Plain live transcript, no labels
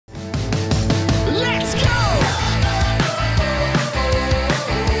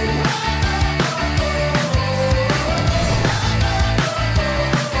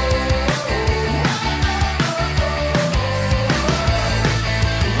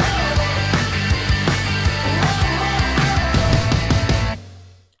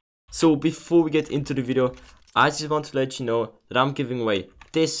So before we get into the video, I just want to let you know that I'm giving away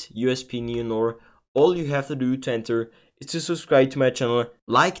this USP Neonor. All you have to do to enter is to subscribe to my channel,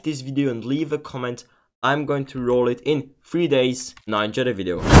 like this video and leave a comment. I'm going to roll it in 3 days. Now enjoy the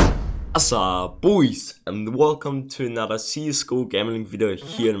video. Asa boys, and welcome to another CSGO gambling video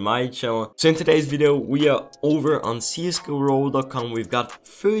here on my channel. So in today's video we are over on CSGOroll.com. We've got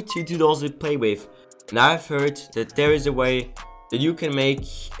 $32 to play with, and I've heard that there is a way that you can make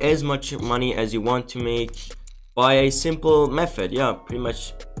as much money as you want to make by a simple method. Yeah, pretty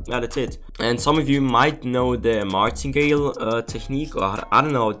much that's it. And some of you might know the martingale technique, or I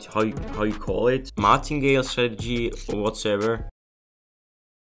don't know how you call it, martingale strategy or whatsoever.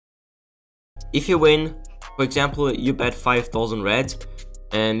 If you win, for example, you bet $5 red,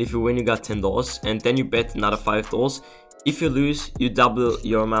 and if you win you got $10, and then you bet another $5. If you lose, you double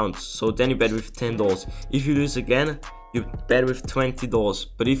your amount, so then you bet with $10. If you lose again, you bet with $20,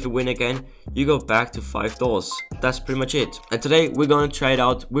 but if you win again, you go back to $5. That's pretty much it. And today we're gonna try it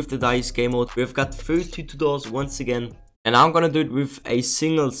out with the dice game mode. We've got $32 once again, and I'm gonna do it with a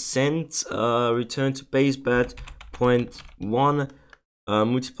single cent return to base bet 0.1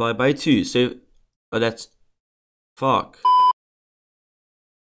 multiplied by 2. So that's fuck.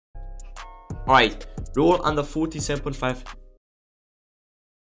 Alright, roll under 47.5.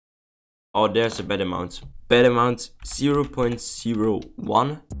 Oh, there's a bet amount. Bet amount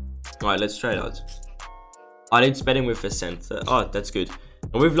 0.01. Alright, let's try it out. Oh, it's betting with a cent. Oh, that's good.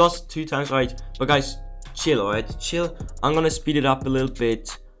 And we've lost 2 times, right? But guys, chill, alright? Chill. I'm gonna speed it up a little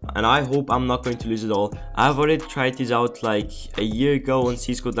bit, and I hope I'm not going to lose it all. I've already tried this out like a year ago on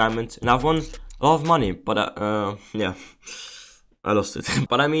CSGO Diamond, and I've won a lot of money, but yeah, I lost it.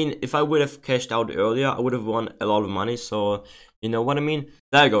 But I mean, if I would have cashed out earlier, I would have won a lot of money, so you know what I mean?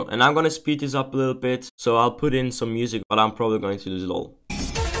 There you go. And I'm gonna speed this up a little bit, so I'll put in some music, but I'm probably going to lose it all.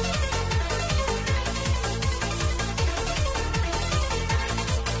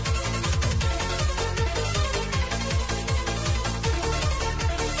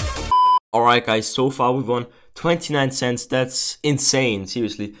 Alright guys, so far we've won 29 cents. That's insane,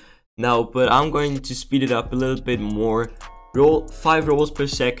 seriously. Now, but I'm going to speed it up a little bit more. Roll 5 rolls per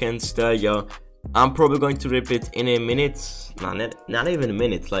second. There you go. I'm probably going to rip it in a minute. No, not even a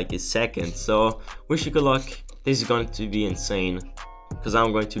minute, like a second. So wish you good luck. This is going to be insane, because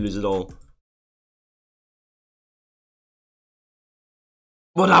I'm going to lose it all.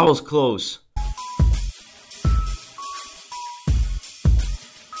 But that was close.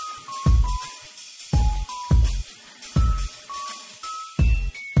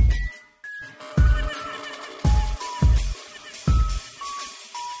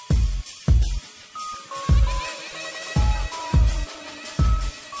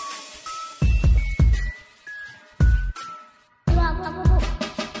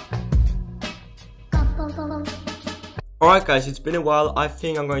 Alright guys, it's been a while. I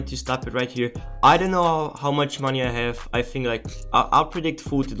think I'm going to stop it right here. I don't know how much money I have. I think like I'll predict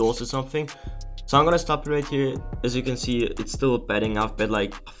 $40 or something. So I'm gonna stop it right here. As you can see, it's still betting. I've bet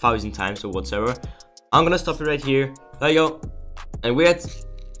like 1,000 times or whatever. I'm gonna stop it right here. There you go. And we're at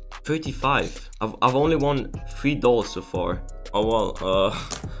 35. I've only won $3 so far. Oh well,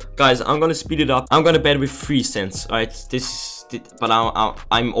 guys, I'm gonna speed it up. I'm gonna bet with 3 cents. Alright, but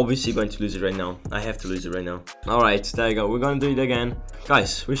I'm obviously going to lose it right now. I have to lose it right now. Alright, there you go. We're gonna do it again.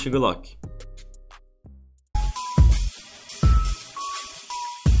 Guys, wish you good luck.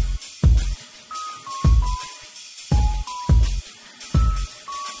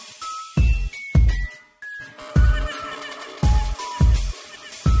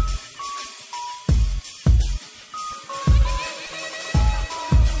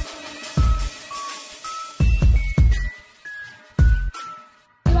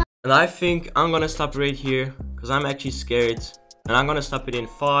 And I think I'm gonna stop right here, because I'm actually scared. And I'm gonna stop it in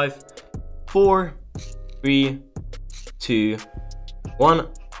 5, 4, 3, 2, 1.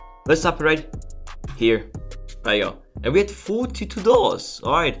 Let's stop it right here. There you go. And we had $42.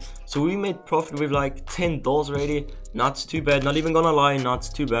 Alright, so we made profit with like $10 already. Not too bad, not even gonna lie, not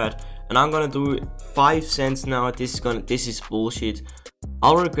too bad. And I'm gonna do 5 cents now. This is bullshit.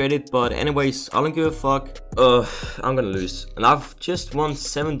 I'll regret it, but anyways, I don't give a fuck. I'm gonna lose. And I've just won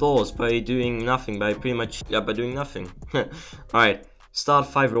 $7 by doing nothing, by doing nothing. Alright, start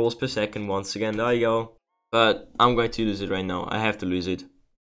 5 rolls per second once again, there you go. But I'm going to lose it right now. I have to lose it.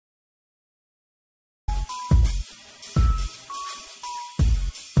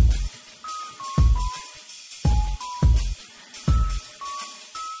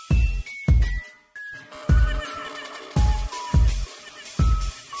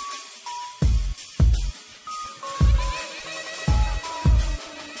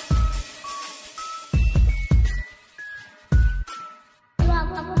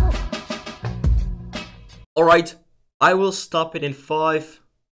 Alright, I will stop it in 5,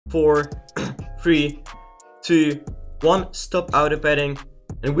 4, 3, 2, 1. Stop auto betting.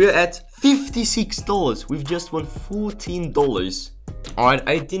 And we're at $56. We've just won $14. Alright,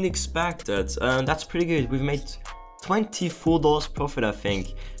 I didn't expect that. That's pretty good. We've made $24 profit, I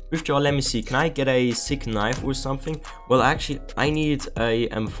think. Withdraw, let me see. Can I get a sick knife or something? Well, actually, I need a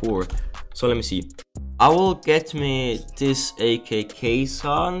M4. So let me see. I will get me this AKK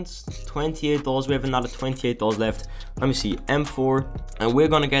sound. $28. We have another $28 left. Let me see. M4. And we're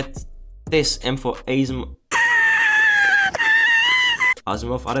gonna get this M4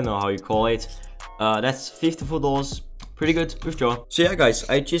 Asimov. I don't know how you call it. That's $54. Pretty good. Withdraw. So yeah, guys,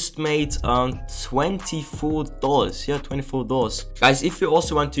 I just made $24. Yeah, $24. Guys, if you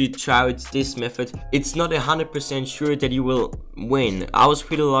also want to try out this method, it's not 100% sure that you will win. I was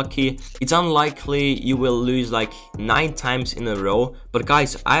pretty lucky. It's unlikely you will lose like 9 times in a row. But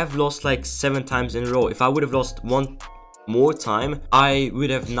guys, I have lost like 7 times in a row. If I would have lost one more time, I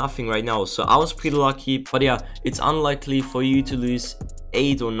would have nothing right now. So I was pretty lucky. But yeah, it's unlikely for you to lose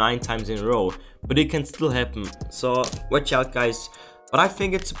 8 or 9 times in a row, but it can still happen, so watch out, guys. But I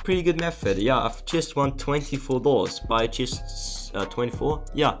think it's a pretty good method. Yeah, I've just won $24 by just 24.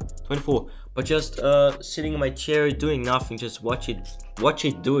 Yeah, 24. But just sitting in my chair doing nothing, just watch it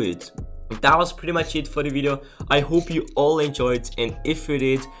do it. That was pretty much it for the video. I hope you all enjoyed, and if you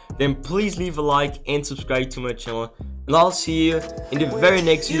did, then please leave a like and subscribe to my channel, and I'll see you in the very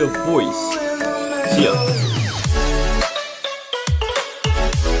next video, boys. See ya.